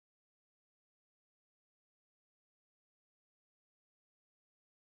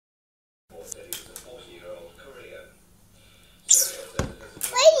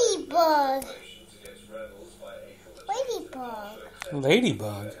Ladybug. Ladybug.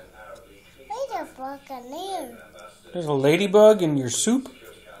 Ladybug? Ladybug in there. There's a ladybug in your soup?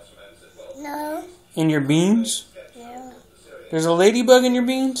 No. In your beans? No. There's a ladybug in your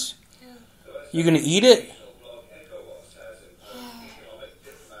beans? No. You gonna eat it?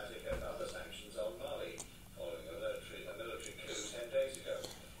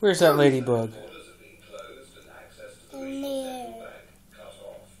 Where's that ladybug? In there.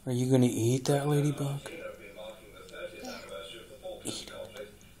 Are you gonna eat that ladybug? Yeah. Eat it.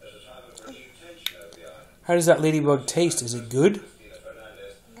 How does that ladybug taste? Is it good?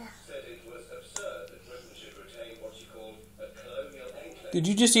 No. Did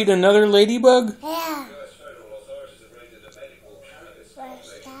you just eat another ladybug? Yeah.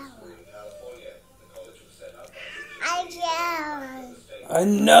 Where's that one? I found.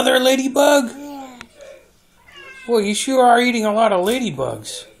 Another ladybug? Yeah. Boy, you sure are eating a lot of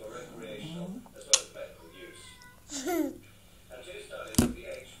ladybugs.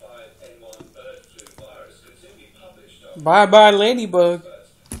 Bye-bye, ladybug.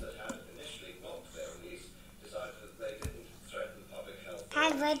 How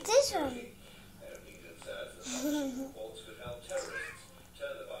about this one?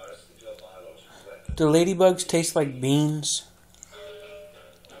 Do ladybugs taste like beans?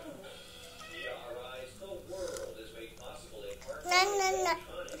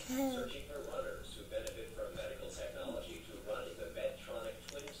 No.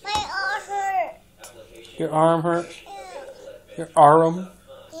 My arm hurt. Your arm hurt? Yeah. Your arm?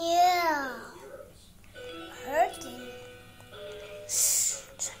 Yeah. Hurting.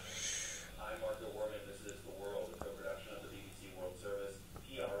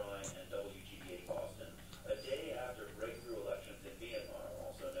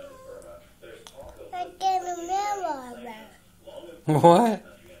 I can't remember. What?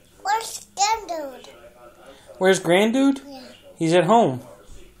 Where's Grandude? Where's Grandude? Yeah. He's at home.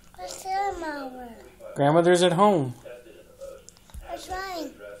 Where's Grandmother? Grandmother's at home. Where's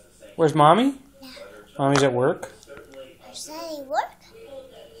mine? Where's Mommy? Yeah. Mommy's at work. Where's Daddy work?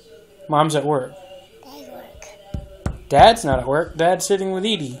 Mom's at work. Daddy work. Dad's not at work. Dad's sitting with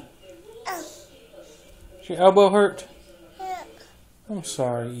Edie. Oh. Is your elbow hurt? Yeah. I'm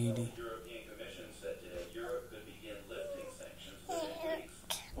sorry, Edie.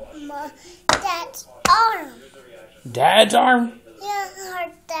 Dad's arm. Dad's arm? Yeah,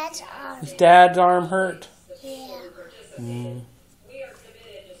 hurt Dad's arm. Is Dad's arm hurt? Yeah. Mm. Here's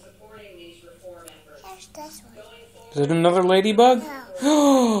this one. Is it another ladybug?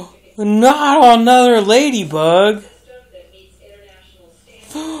 No. Not another ladybug.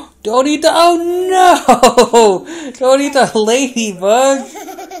 Don't eat the... Oh no! Don't eat the ladybug.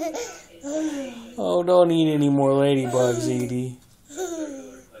 Oh, don't eat any more ladybugs, Edie.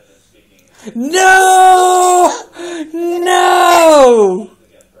 No! No!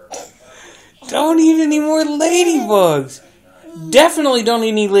 Don't eat any more ladybugs. Definitely don't eat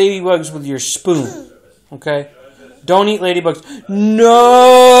any ladybugs with your spoon. Okay? Don't eat ladybugs.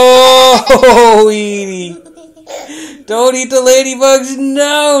 No, Edie. Don't eat the ladybugs.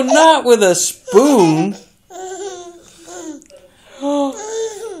 No, not with a spoon.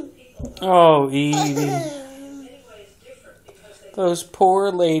 Oh, Edie. Those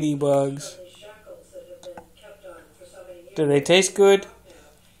poor ladybugs. Do they taste good?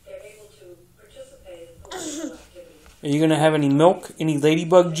 Are you going to have any milk? Any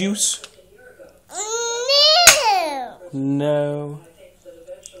ladybug juice? No.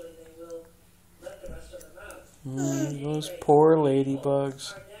 No. Those poor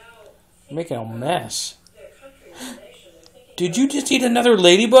ladybugs. Making a mess. Did you just eat another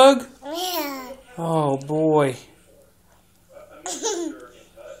ladybug? Yeah. Oh, boy.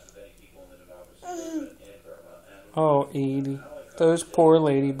 Oh, Edie. Those poor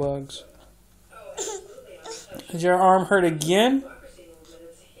ladybugs. Does your arm hurt again?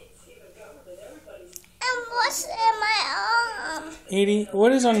 And what's in my arm? Edie,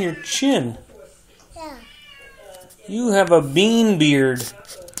 what is on your chin? Yeah. You have a bean beard.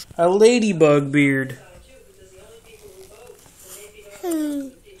 A ladybug beard.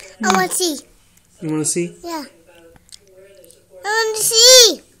 I want to see. You want to see? Yeah. I want to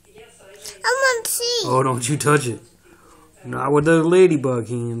see. I want to see. Oh, don't you touch it. Not with those ladybug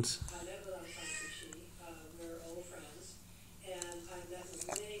hands.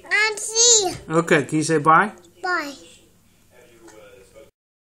 I want to see. Okay, can you say bye? Bye.